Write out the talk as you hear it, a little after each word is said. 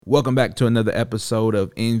Welcome back to another episode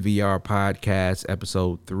of NVR Podcast,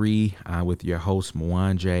 episode 3, with your host,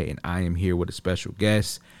 Mwanje, and I am here with a special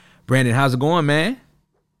guest. Brandon, how's it going, man?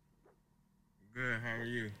 Good, how are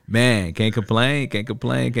you? Man, can't complain,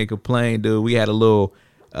 dude. We had a little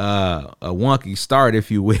a wonky start,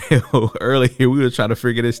 if you will. Earlier, we were trying to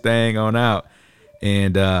figure this thing on out,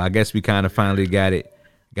 and I guess we kind of finally got it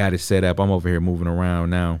set up. I'm over here moving around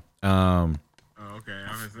now. Okay,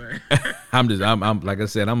 I'm like I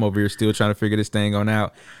said, I'm over here still trying to figure this thing on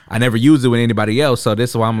out. I never used it with anybody else, so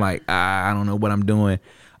this is why I'm like, I don't know what I'm doing.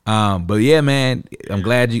 But yeah, man, I'm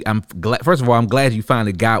glad. First of all, I'm glad you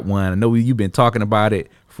finally got one. I know you've been talking about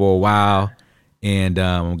it for a while, and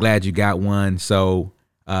I'm glad you got one. So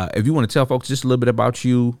if you want to tell folks just a little bit about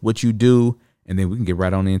you, what you do, and then we can get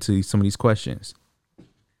right on into some of these questions.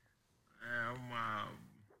 I'm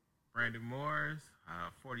Brandon Morris,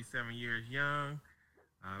 47 years young.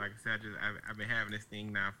 Like I said, I've been having this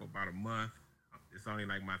thing now for about a month. It's only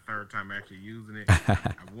like my third time actually using it.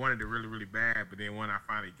 I wanted it really, really bad, but then when I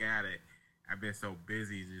finally got it, I've been so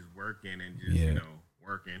busy just working and just,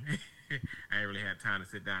 working. I ain't really had time to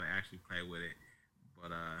sit down and actually play with it.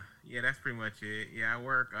 But, yeah, that's pretty much it. Yeah, I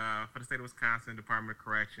work for the state of Wisconsin Department of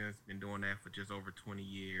Corrections. Been doing that for just over 20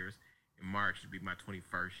 years. In March, it'll be my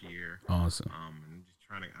 21st year. Awesome. I'm just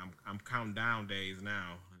I'm counting down days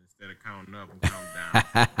now. Instead of counting up, I'm counting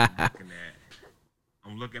down. So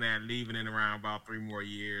I'm looking at leaving in around about 3 more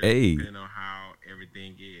years, depending on how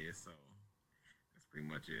everything is. So that's pretty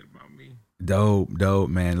much it about me. Dope,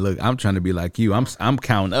 man. Look, I'm trying to be like you. I'm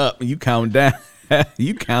counting up, you count down.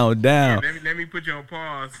 You count down. Yeah, let me put you on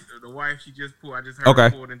pause. The wife, she just pulled. I just heard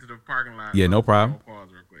her pulled into the parking lot. Yeah, so no problem. Pause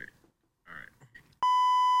real quick. All right.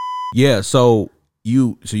 Yeah, so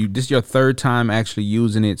you this is your third time actually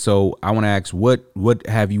using it. So I want to ask, what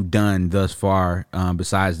have you done thus far,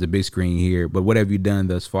 besides the big screen here? But what have you done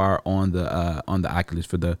thus far on the Oculus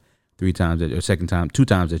for the 2 times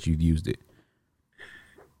that you've used it?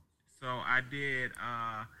 So I did.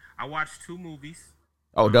 I watched 2 movies.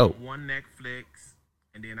 Oh, dope. One Netflix,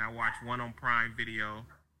 and then I watched one on Prime Video,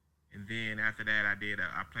 and then after that I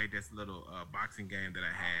played this little boxing game that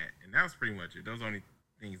I had, and that was pretty much it. Those are the only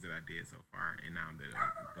things that I did so far, and now I'm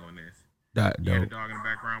doing this. You had a dog in the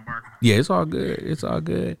background barking? Yeah, it's all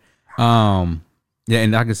good. Yeah,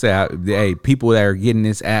 and like I said, hey, people that are getting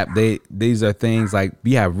this app, these are things like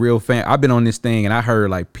we have real fan. I've been on this thing and I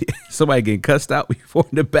heard like somebody getting cussed out before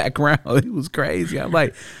in the background. It was crazy. I'm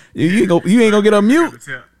like, you ain't gonna get on mute.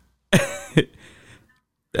 I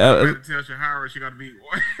had to tell Shahara she got to be.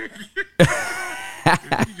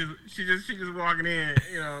 she just walking in,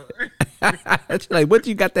 you know. She's like, what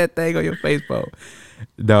you got that thing on your face for?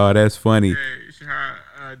 No, that's funny. Hey,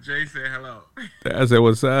 Shahara, Jay said hello. I said,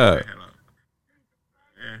 what's up? Hello.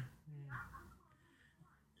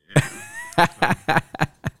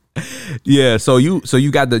 Yeah, so you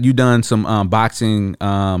done some boxing,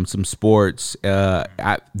 some sports.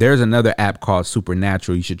 There's another app called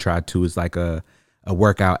Supernatural you should try too. It's like a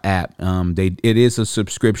workout app. It is a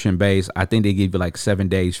subscription base. I think they give you like 7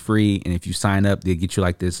 days free, and if you sign up, they get you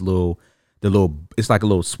like this it's like a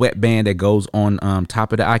little sweatband that goes on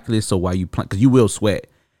top of the Oculus. So while you play, because you will sweat,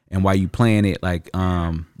 and while you playing it, like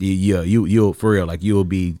you'll for real, like you'll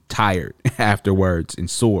be tired afterwards and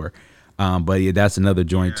sore. But yeah, that's another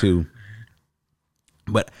joint too.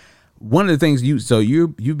 But one of the things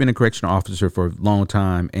you've been a correctional officer for a long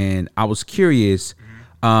time, and I was curious.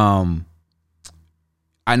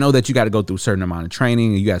 I know that you got to go through a certain amount of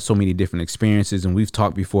training, and you got so many different experiences, and we've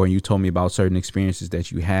talked before, and you told me about certain experiences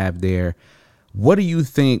that you have there. What do you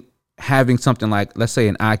think having something like, let's say,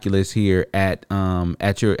 an Oculus here at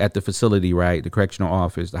the facility, right, the correctional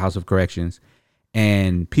office, the House of Corrections,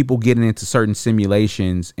 and people getting into certain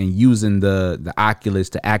simulations and using the Oculus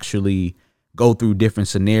to actually go through different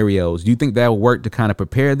scenarios? Do you think that will work to kind of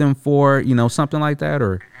prepare them for, something like that?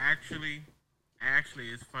 Or actually,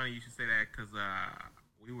 it's funny you should say that, because I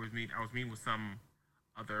was meeting with some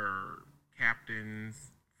other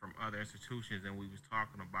captains from other institutions, and we was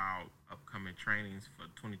talking about upcoming trainings for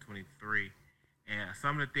 2023, and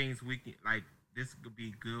some of the things we can, like, this could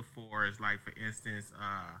be good for is, like, for instance,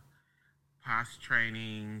 POS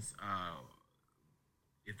trainings,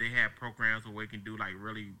 if they have programs where we can do like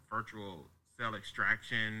really virtual cell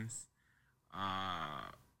extractions,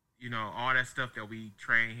 all that stuff that we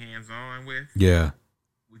train hands-on with. Yeah.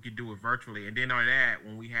 We could do it virtually. And then on that,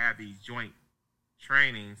 when we have these joint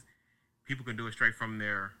trainings, people can do it straight from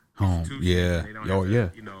their home. Yeah. They don't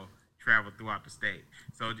have to, travel throughout the state.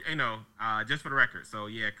 So, just for the record. So,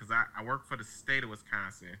 yeah, because I work for the state of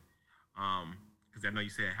Wisconsin. Because I know you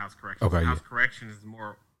said House Corrections. Okay, House Corrections is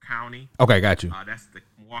more County. Okay, got you. That's the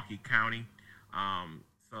Milwaukee County.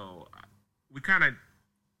 So we kind of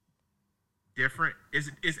different.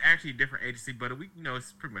 It's actually a different agency, but we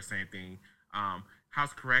it's pretty much the same thing.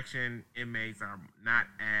 House correction inmates are not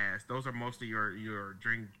as those are mostly your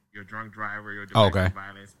drunk driver, your domestic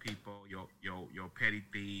violence people, your petty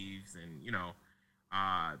thieves, and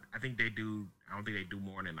I think they do. I don't think they do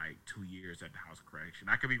more than like 2 years at the house correction.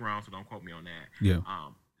 I could be wrong, so don't quote me on that. Yeah.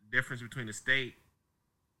 Difference between the state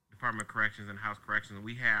Department of Corrections and house corrections,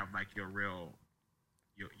 we have like your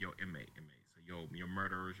inmates. So your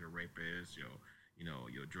murderers, your rapists, your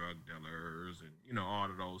drug dealers, and all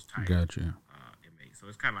of those types. Gotcha. Inmates. So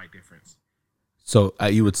it's kind of like difference. So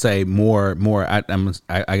you would say more.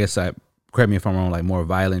 I guess correct me if I'm wrong. Like more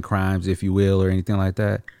violent crimes, if you will, or anything like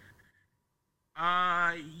that.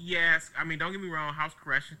 Yes. I mean, don't get me wrong. House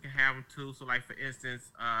corrections can have them too. So, like for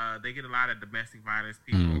instance, they get a lot of domestic violence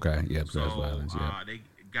people. Okay. Yeah. So violence. Yeah.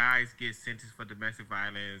 Guys get sentenced for domestic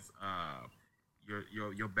violence.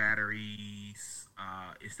 Your batteries.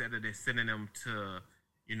 Instead of just sending them to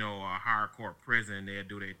a hardcore prison, they'll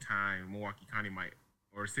do their time. Milwaukee County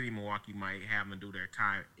or the city of Milwaukee might have them do their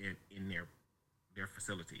time in their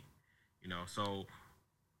facility. So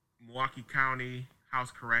Milwaukee County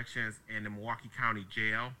House Corrections and the Milwaukee County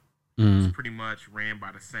Jail is pretty much ran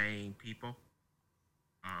by the same people.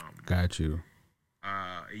 Got you.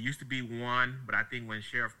 It used to be one, but I think when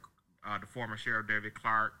the former Sheriff David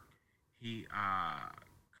Clark, he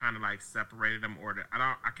kind of like separated them,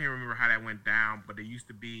 I can't remember how that went down, but it used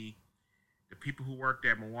to be the people who worked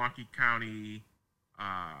at Milwaukee County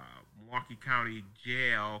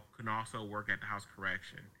Jail can also work at the House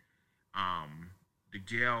Correction. The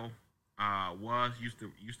jail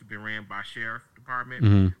used to be ran by Sheriff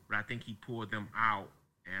Department, but I think he pulled them out,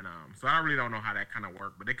 and so I really don't know how that kind of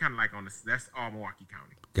worked, but they kind of like that's all Milwaukee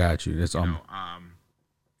County. Got you. That's all.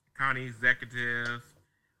 County executives.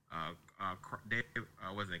 David,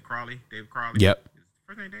 was it Crawley? David Crawley. Yep. Is his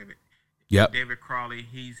first name David? Yep. David Crawley.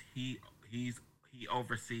 He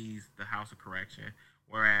oversees the House of Correction,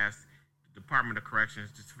 whereas the Department of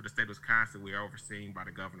Corrections, just for the state of Wisconsin, we are overseen by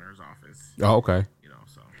the governor's office. Oh, okay.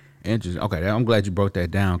 So interesting. Okay, I'm glad you broke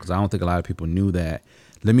that down because I don't think a lot of people knew that.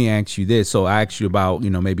 Let me ask you this. So I asked you about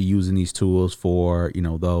maybe using these tools for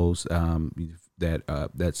those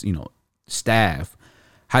that's staff.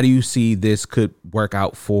 How do you see this could work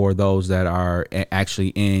out for those that are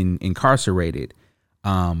actually incarcerated?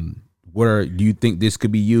 Do you think this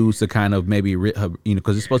could be used to kind of maybe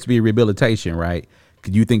because it's supposed to be rehabilitation, right?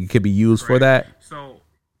 Could you think it could be used for that? So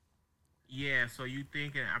I'm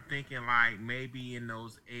thinking like maybe in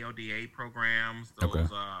those AODA programs, those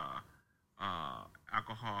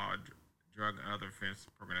alcohol, drug and other offense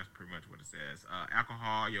program. That's pretty much what it says.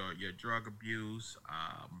 Alcohol, your drug abuse.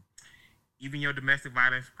 Even your domestic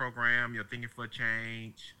violence program, your Thinking for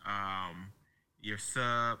Change, your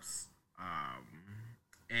subs,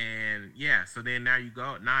 and so then now you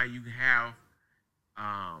have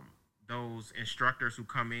those instructors who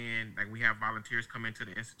come in, like we have volunteers come into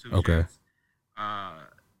the institutions. Okay.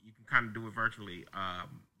 You can kind of do it virtually.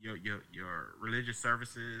 Your religious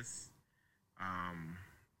services.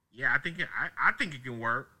 I think it can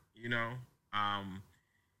work.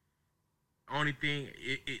 The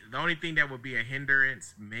only thing that would be a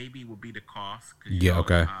hindrance maybe would be the cost.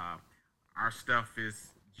 Okay. Our stuff is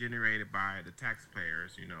generated by the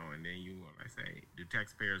taxpayers, and then the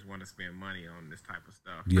taxpayers want to spend money on this type of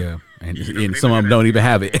stuff. Yeah, and some of them don't even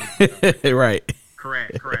have it. Right.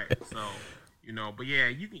 Correct. So, but yeah,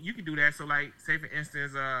 you can do that. So, like, say for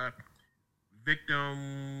instance,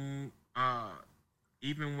 victim,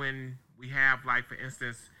 even when we have, like, for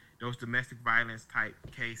instance, those domestic violence type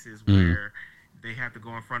cases where they have to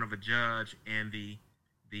go in front of a judge and the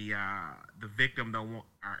victim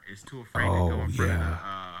is too afraid to go in front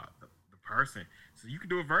of the person. So you can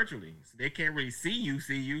do it virtually. So they can't really see you.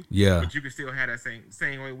 Yeah. But you can still have that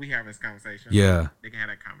same way we have this conversation. Yeah. They can have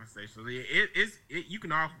that conversation. So you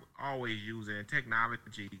can always use it. And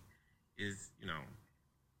technology is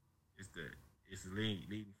it's the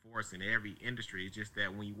leading force in every industry. It's just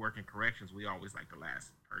that when you work in corrections, we always like the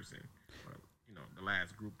last person, or, the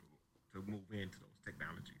last group to move into those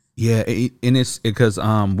technologies. Yeah, and it's because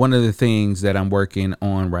one of the things that I'm working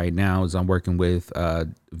on right now is I'm working with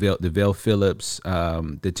the Vale Phillips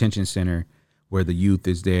Detention Center, where the youth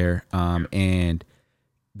is there, and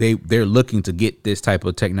they're looking to get this type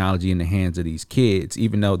of technology in the hands of these kids,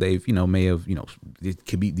 even though they've may have it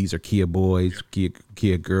could be these are Kia boys,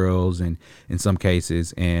 Kia girls, and in some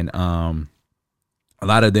cases, and a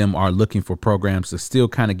lot of them are looking for programs to still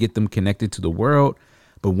kind of get them connected to the world,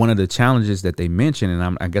 But one of the challenges that they mentioned,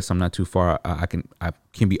 and I guess I'm not too far, I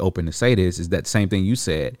can be open to say this, is that same thing you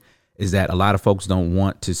said, is that a lot of folks don't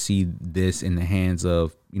want to see this in the hands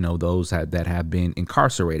of, those that have been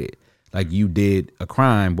incarcerated. Like, you did a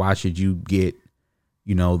crime, why should you get,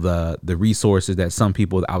 the resources that some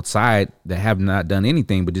people outside that have not done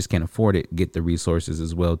anything but just can't afford it get the resources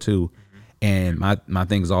as well too. And my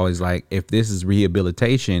thing is always like, if this is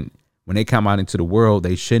rehabilitation, when they come out into the world,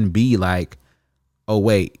 they shouldn't be like, oh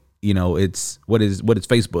wait, it's what is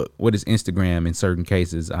Facebook, what is Instagram in certain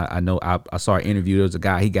cases. I know I saw an interview. There was a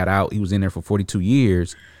guy, he got out, he was in there for 42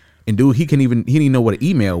 years, and dude, he didn't even know what an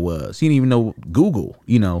email was. He didn't even know Google.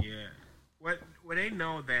 Yeah. Well, they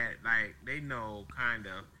know that, like, they know kind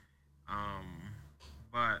of,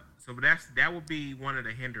 but so that would be one of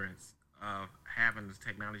the hindrance of having this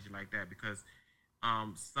technology like that, because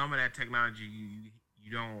some of that technology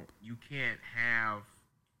you can't have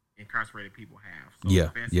incarcerated people have. So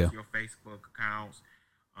for instance, your Facebook accounts,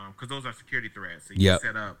 because those are security threats. So you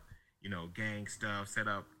set up, gang stuff, set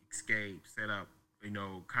up escape, set up,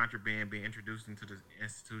 contraband being introduced into the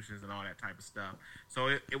institutions and all that type of stuff. So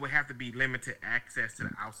it would have to be limited access to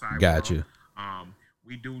the outside world.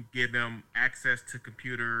 We do give them access to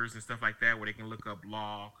computers and stuff like that where they can look up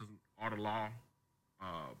law, because all the law,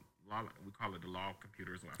 we call it the law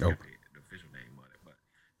computers. I forget the official name of it, but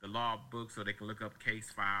the law books, so they can look up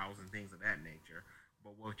case files and things of that nature.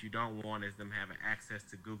 But what you don't want is them having access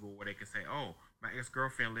to Google where they can say, oh, my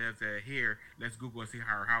ex-girlfriend lives here. Let's Google and see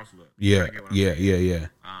how her house looks. Yeah.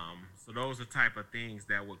 So those are the type of things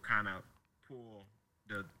that would kind of pull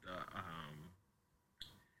the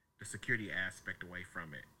security aspect away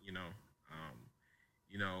from it.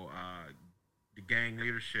 The gang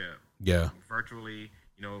leadership. Yeah. Virtually,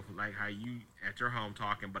 like how you at your home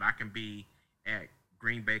talking, but I can be at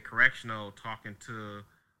Green Bay Correctional talking to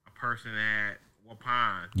a person at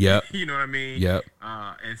Waupun. Yep. You know what I mean? Yep.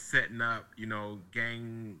 And setting up,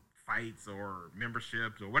 gang fights or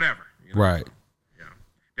memberships or whatever. Right. So, yeah.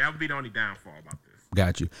 That would be the only downfall about this.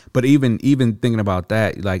 Got you. But even thinking about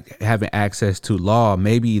that, like having access to law,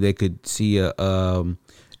 maybe they could see a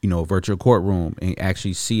virtual courtroom and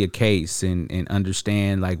actually see a case and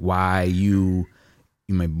understand like why you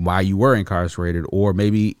were incarcerated, or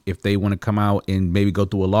maybe if they want to come out and maybe go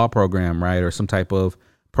through a law program, right, or some type of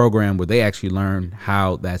program where they actually learn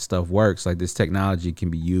how that stuff works. Like, this technology can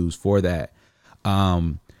be used for that.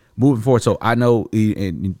 Moving forward, so I know,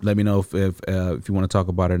 and let me know if you want to talk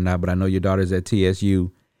about it or not, but I know your daughter's at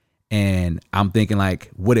TSU, and I'm thinking like,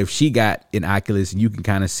 what if she got an Oculus and you can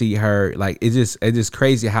kind of see her? Like, it's just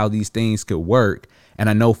crazy how these things could work. And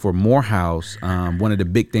I know for Morehouse, one of the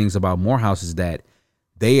big things about Morehouse is that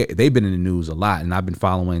they've been in the news a lot, and I've been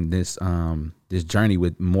following this journey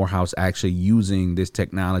with Morehouse actually using this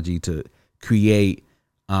technology to create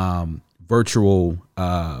virtual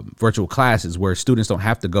classes where students don't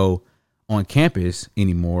have to go on campus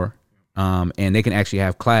anymore, and they can actually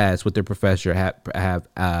have class with their professor, have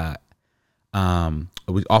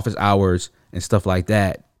office hours and stuff like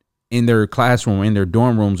that in their classroom, in their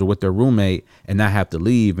dorm rooms, or with their roommate, and not have to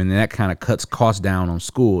leave, and that kind of cuts costs down on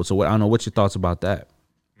school. So I don't know, what's your thoughts about that?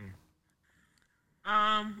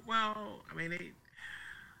 Well, I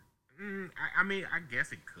mean, I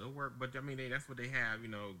guess it could work, but I mean, that's what they have,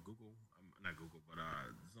 Google, not Google, but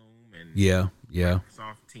Zoom and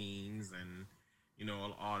Microsoft Teams and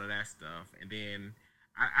all of that stuff. And then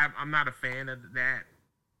I'm not a fan of that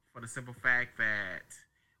for the simple fact that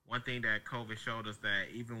one thing that COVID showed us, that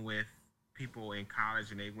even with people in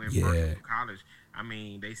college and they went virtual to college, I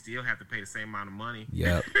mean, they still have to pay the same amount of money.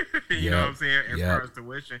 Yep. You know what I'm saying? As far as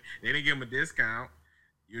tuition, they didn't give them a discount.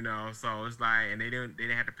 So it's like, and they didn't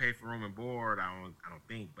have to pay for room and board. I don't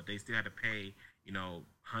think, but they still had to pay,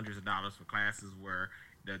 hundreds of dollars for classes where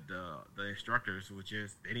the instructors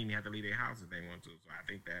they didn't even have to leave their house if they want to. So I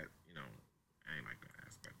think that, I ain't like that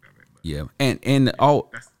aspect of it. But yeah, and all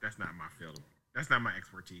that's not my field. That's not my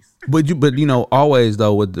expertise. But always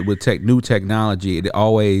though with new technology, it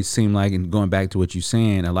always seemed like, and going back to what you're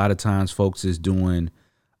saying, a lot of times folks is doing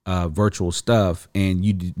virtual stuff, and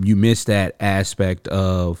you miss that aspect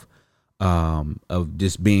of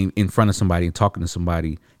just being in front of somebody and talking to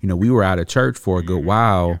somebody. We were out of church for a good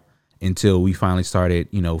while until we finally started,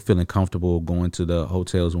 feeling comfortable going to the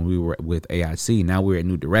hotels when we were with AIC. Now we're at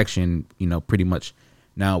New Direction, pretty much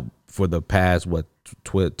now for the past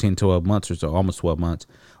 10, 12 months or so, almost 12 months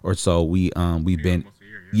or so. We've been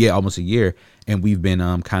almost a year, and we've been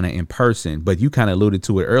kind of in person. But you kind of alluded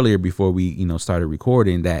to it earlier before we started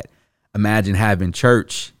recording, that imagine having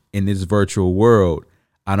church in this virtual world.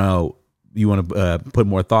 I don't know, to put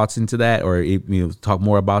more thoughts into that, or talk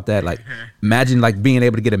more about that? Like, imagine like being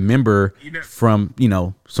able to get a member from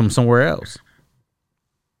somewhere else.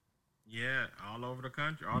 Yeah, all over the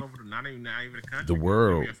country, all over not even the country, the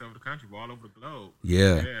world, the country, all over the globe.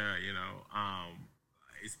 Yeah, yeah,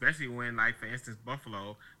 especially when, like, for instance,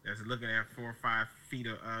 Buffalo that's looking at 4 or 5 feet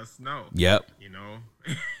of snow. Yep.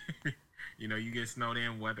 You get snowed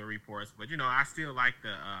in weather reports, but I still like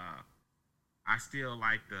the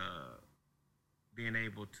being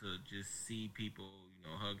able to just see people,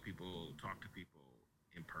 hug people, talk to people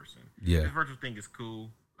in person. Yeah, this virtual thing is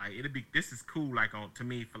cool. Like, this is cool, like, on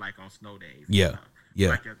snow days. Yeah,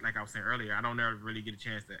 yeah. Like I was saying earlier, I don't ever really get a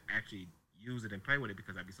chance to actually use it and play with it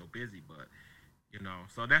because I'd be so busy. But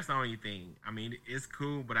so that's the only thing. I mean, it's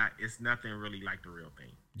cool, but it's nothing really like the real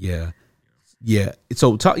thing. Yeah. Yeah.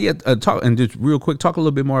 So talk and just real quick, talk a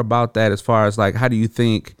little bit more about that as far as like, how do you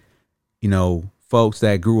think, folks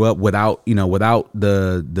that grew up without the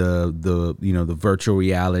virtual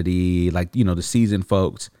reality, like, the seasoned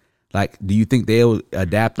folks, like, do you think they'll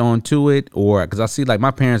adapt onto it? Or, cause I see like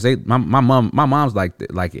my parents, my mom's like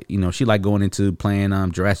it, she like going into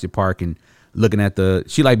playing Jurassic Park and looking at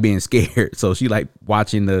she like being scared. So she like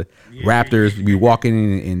watching the raptors be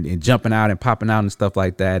walking and jumping out and popping out and stuff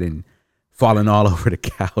like that and falling all over the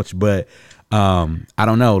couch. But I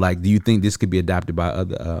don't know. Like, do you think this could be adapted by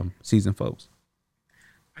other seasoned folks?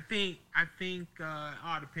 I think it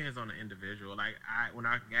all depends on the individual. Like, when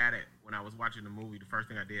I was watching the movie, the first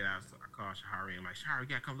thing I did, I called Shahari and I'm like, Shahari, you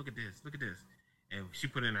gotta come look at this. And she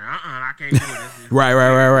put in there, I can't do it.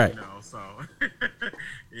 Right. So,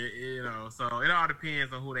 so it all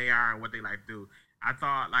depends on who they are and what they like to do. I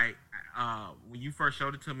thought, like, when you first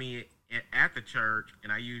showed it to me at the church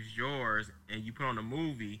and I used yours and you put on the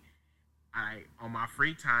movie, on my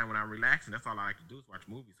free time when I'm relaxing, that's all I like to do is watch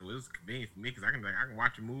movies. So it was convenient for me because I can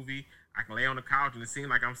watch a movie, I can lay on the couch and it seems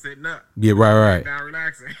like I'm sitting up. Yeah, right. Down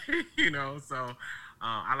relaxing, So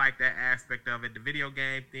I like that aspect of it. The video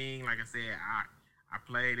game thing, like I said, I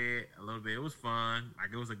played it a little bit. It was fun.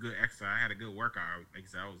 Like, it was a good exercise. I had a good workout. Like I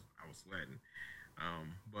said, I was sweating.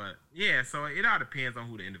 But yeah, so it all depends on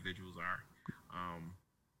who the individuals are.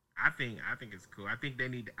 I think it's cool. I think they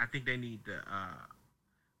need to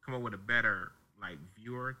come up with a better, like,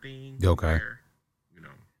 viewer thing. Okay. Where,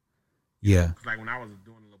 yeah. Like, when I was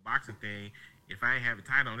doing a little boxing thing, if I ain't have a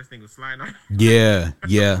title on, this thing was sliding on. Yeah.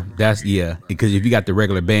 That's because if you got the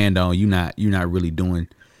regular band on, you're not really doing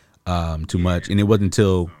too much. And it wasn't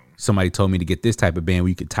until somebody told me to get this type of band where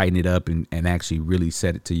you could tighten it up and actually really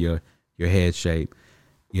set it to your head shape.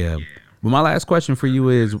 Yeah. But my last question for you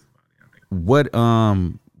is, what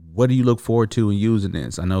do you look forward to in using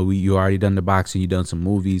this? I know you already done the boxing, you done some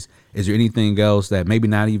movies. Is there anything else that maybe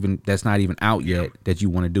that's not even out yet that you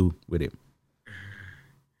want to do with it?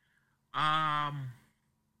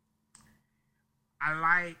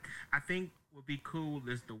 I think would be cool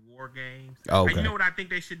is the war games. Okay. And you know what I think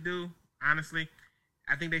they should do? Honestly,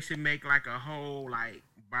 I think they should make like a whole, like,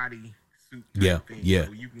 body suit type thing. Yeah.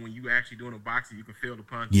 So when you actually doing a boxing, you can feel the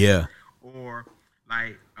punches. Yeah. Or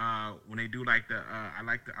like when they do like I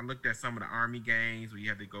looked at some of the Army games where you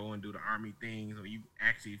had to go and do the Army things, or you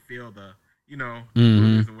actually feel the or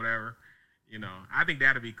whatever. I think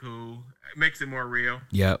that'd be cool. It makes it more real.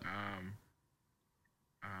 Yep.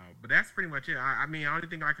 But that's pretty much it. I mean, the only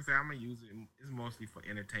thing I can say I'm gonna use it is mostly for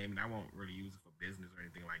entertainment. I won't really use it for business or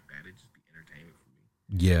anything like that. It'd just be entertainment for me.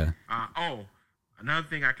 Yeah. Another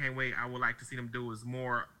thing I can't wait. I would like to see them do is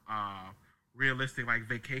more realistic, like,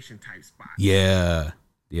 vacation type spots. Yeah.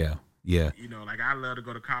 Like, I love to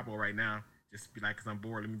go to Cabo right now. Just be like, because I'm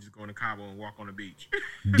bored, let me just go to Cabo and walk on the beach.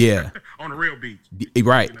 Yeah. On the real beach.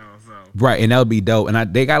 Right. Right. And that would be dope.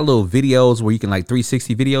 And they got little videos where you can, like,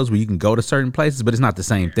 360 videos where you can go to certain places, but it's not the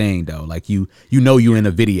same thing though. Like, you in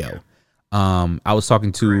a video. I was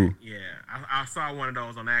talking to. Right. Yeah. I saw one of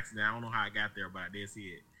those on accident. I don't know how I got there, but I did see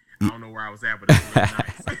it. I don't know where I was at, but it was really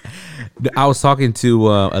nice. I was talking to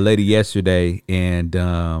a lady yesterday, and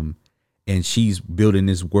she's building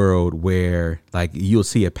this world where, like, you'll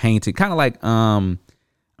see a painting, kind of like I'm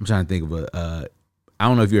trying to think of I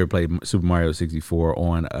don't know if you ever played Super Mario 64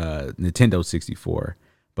 on Nintendo 64,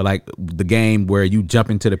 but like the game where you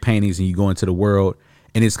jump into the paintings and you go into the world,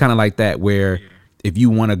 and it's kind of like that where if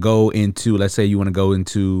you want to go into, let's say you want to go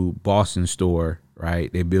into Boston store.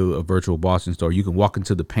 Right, they build a virtual Boston store. You can walk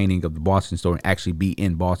into the painting of the Boston store and actually be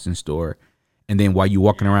in Boston store. And then while you're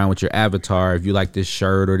walking around with your avatar, if you like this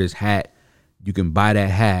shirt or this hat, you can buy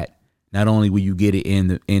that hat. Not only will you get it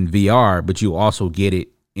in VR, but you also get it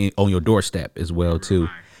on your doorstep as well too.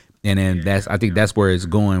 And then I think that's where it's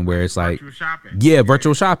going, where it's like, virtual shopping. Yeah,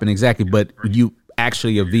 virtual shopping, exactly. But you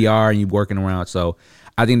actually a VR and you working around. So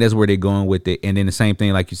I think that's where they're going with it. And then the same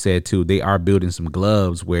thing, like you said too, they are building some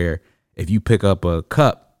gloves where if you pick up a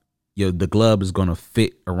cup, the glove is gonna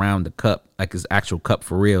fit around the cup like it's actual cup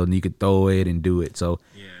for real, and you could throw it and do it. So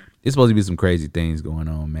it's supposed to be some crazy things going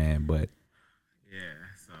on, man. But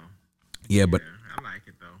but I like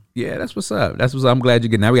it though. Yeah, that's what's up. That's what's up. I'm glad you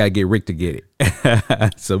get. Now we gotta get Rick to get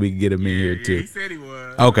it, so we can get him in here too. He said he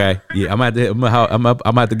was. Okay, yeah, I'm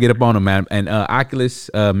about to get up on him, man. And Oculus,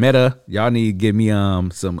 Meta, y'all need to give me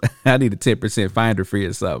some. I need a 10% finder free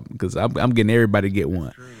or something because I'm getting everybody to get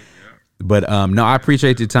one. True, yeah. But no, I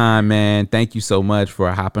appreciate your time, man. Thank you so much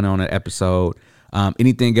for hopping on an episode.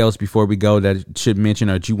 Anything else before we go that I should mention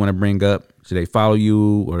or that you want to bring up? Should they follow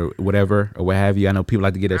you or whatever or what have you? I know people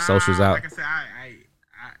like to get their socials out. Like I said,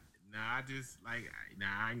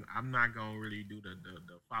 I'm not gonna really do the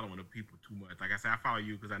following of people too much. Like I said, I follow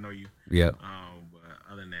you because I know you. Yeah. But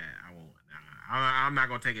other than that, I won't. I'm not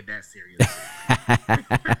gonna take it that serious.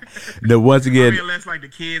 No, once again, unless like the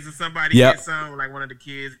kids or somebody get some, like one of the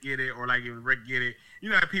kids get it, or like if Rick get it. You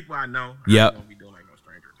know, people I know. Yeah. I won't be doing like no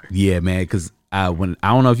stranger thing. Yeah, man. Because when I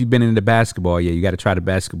don't know if you've been into basketball. Yeah, you got to try the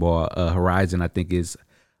basketball. Horizon, I think is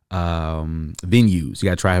venues. You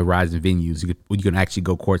got to try Horizon venues. You can actually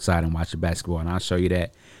go courtside and watch the basketball, and I'll show you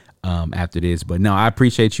that after this. But no, I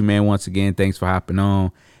appreciate you, man. Once again, thanks for hopping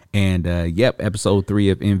on. And episode 3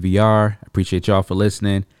 of NVR. Appreciate y'all for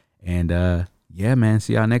listening. And yeah, man.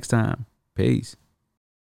 See y'all next time. Peace.